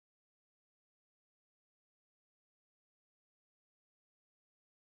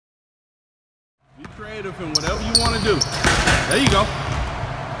creative in whatever you want to do. There you go.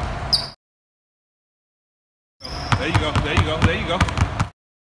 There you go. There you go. There you go. There you go.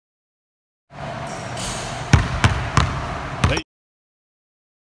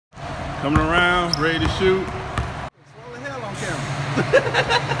 Coming around, ready to shoot. Slow the hell on camera.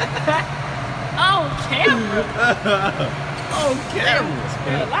 On camera? On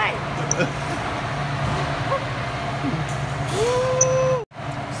camera. Real life.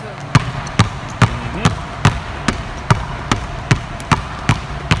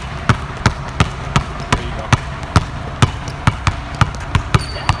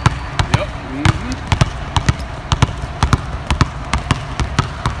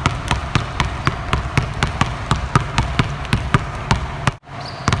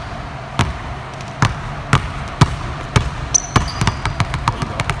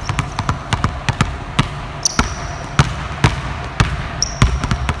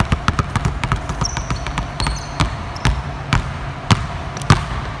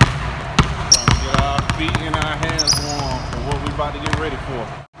 About to get ready for.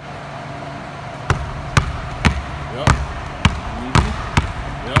 Yep.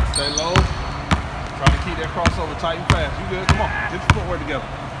 Yep, stay low. Try to keep that crossover tight and fast. You good? Come on. Get your footwork together.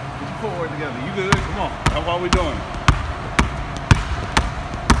 Get your footwork together. You good? Come on. That's what we doing.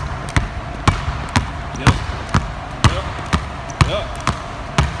 Yep. Yep. Yep.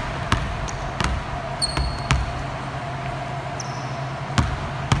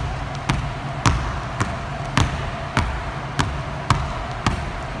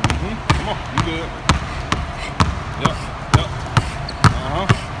 You good. Yep, yep.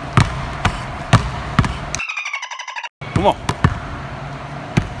 Come on.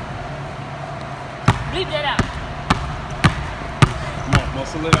 Bleep that out. Come on,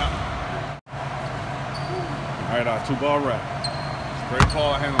 muscle it out. All right, our 2-ball wrap. Straight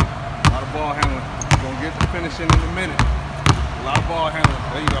ball handling. A lot of ball handling. We're going to get to finishing in a minute. A lot of ball handling.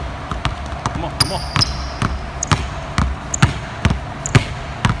 There you go. Come on, come on.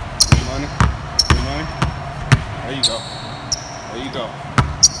 Money. There you go. There you go.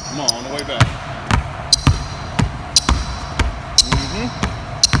 Come on the way back.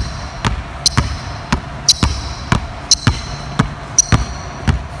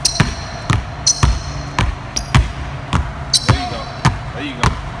 There you go. There you go.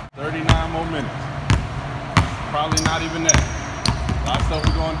 39 more minutes. Probably not even that. A lot of stuff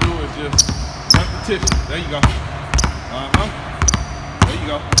we're going to do is just repetition. There you go. There you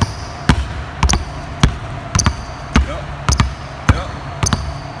go. Yep. Yep.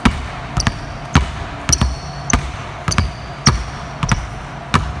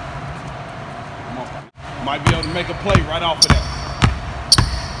 Come on. Might be able to make a play right off of that.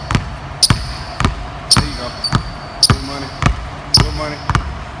 There you go. Good money. Good money.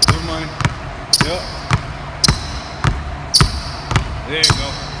 Good money. Yep. There you go.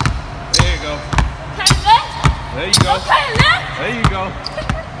 There you go. Okay, left. There you go. Okay, left. There you go.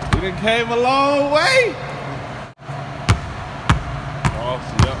 We done came a long way. Cross,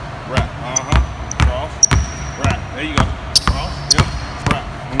 yep, wrap, cross, wrap, there you go, cross, yep, wrap,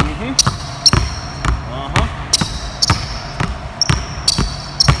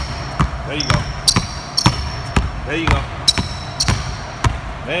 there you go, there you go,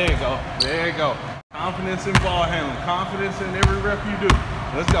 there you go, there you go. Confidence in ball handling, confidence in every rep you do.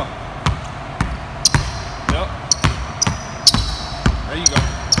 Let's go. Yep. There you go.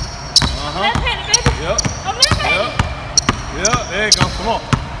 Left-handed, baby. Yep. I'm left-handed. Yep. Yeah, there you go. Come on.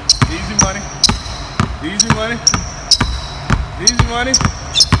 Easy money. Easy money. Easy money.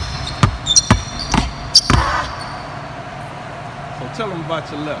 So tell them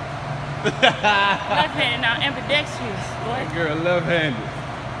about your left. Left-handed now, ambidextrous. That girl left-handed.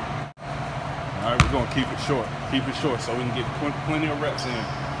 All right, we're going to keep it short. Keep it short so we can get plenty of reps in.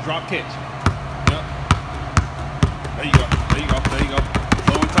 Drop catch. Yep. There you go. There you go. There you go.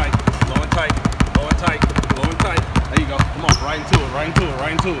 Low and tight. Low and tight. Low and tight. Low and tight. There you go. Come on, right into it, right into it,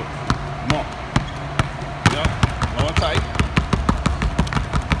 right into it. Come on. Yep. Low and tight.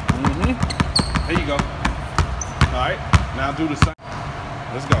 There you go. All right. Now do the same.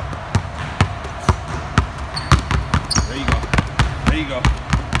 Let's go. There you go. There you go.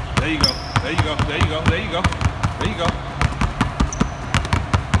 There you go. There you go. There you go. There you go. There you go.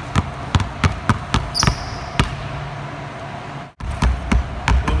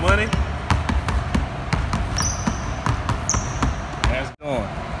 Good money. That's going.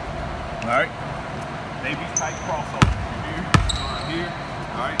 All right. Maybe tight crossover. Here.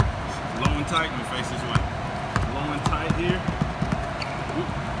 All right. Low and tight. You face this way. Low and tight here. Whoop.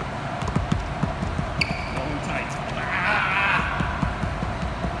 Low and tight. Ah!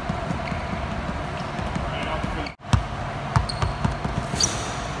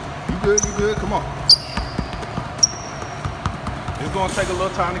 Come on. It's gonna take a little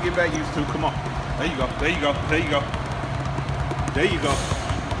time to get back used to. Come on. There you go. There you go. There you go. There you go.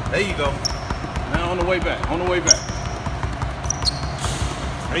 There you go. Now on the way back. On the way back.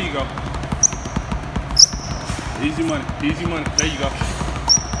 There you go. Easy money. Easy money. There you go.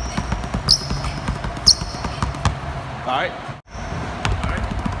 All right. All right.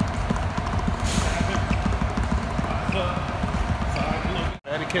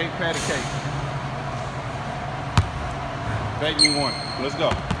 Patty cake, patty cake. Bake me one. Let's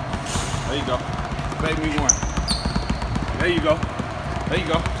go. There you go. Bake me one. There you go. There you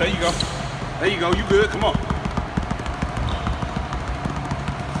go. There you go. There you go. You good? Come on.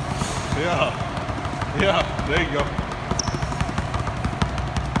 Yeah. Yeah. There you go.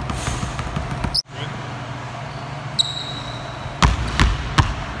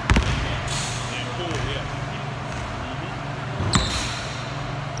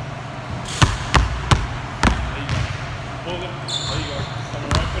 Pull it. There you go.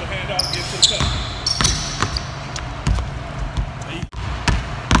 Coming right for the handoff. Get to the cup. There you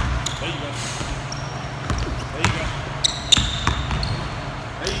go. There you go.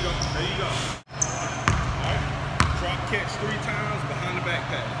 There you go. There you go. All right. Drop catch 3 times behind the back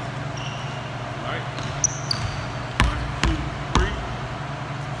pass. All right. 1, 2, 3.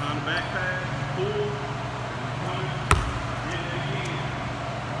 Behind the back pass. Pull. 1. Get it again.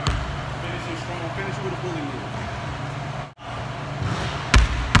 All right. Finish it strong. Finish with a bully move.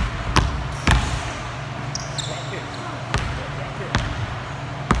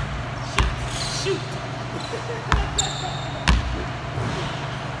 Shoot.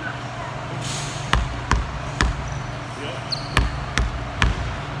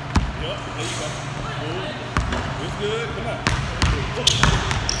 Yep, there you go. Move. It's good. Come on.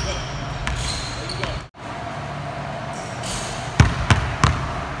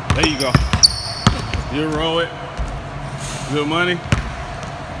 There you go. You roll it. Good money.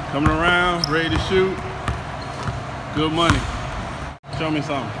 Coming around, ready to shoot. Good money. Show me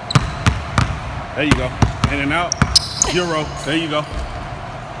something. There you go. In and out. Euro. There you go.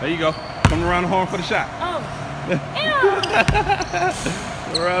 There you go. Coming around the horn for the shot. Oh.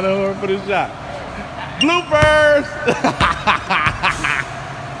 Around the horn for the shot. Bloopers!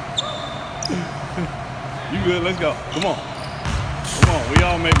 You good? Let's go. Come on. Come on. We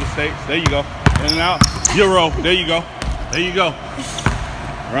all make mistakes. There you go. In and out. Euro. There you go. There you go.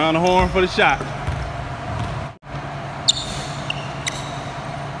 Around the horn for the shot.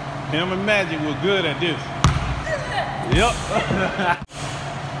 Him and Magic were good at this. Yep.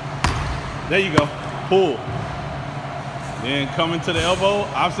 There you go. Pull. Then coming to the elbow,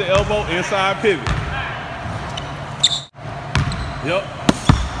 opposite elbow, inside pivot. Yep.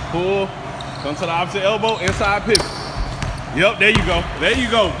 Pull. Come to the opposite elbow, inside pivot. Yep, there you go. There you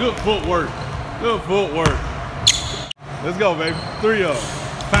go. Good footwork. Good footwork. Let's go, baby. 3 of them.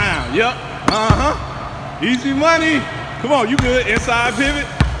 Pound. Yep. Uh-huh. Easy money. Come on, you good. Inside pivot.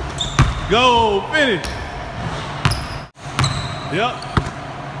 Go. Finish. Yep.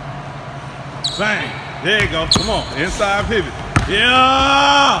 Bang. There you go. Come on. Inside pivot.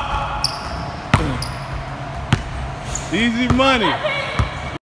 Yeah. Easy money.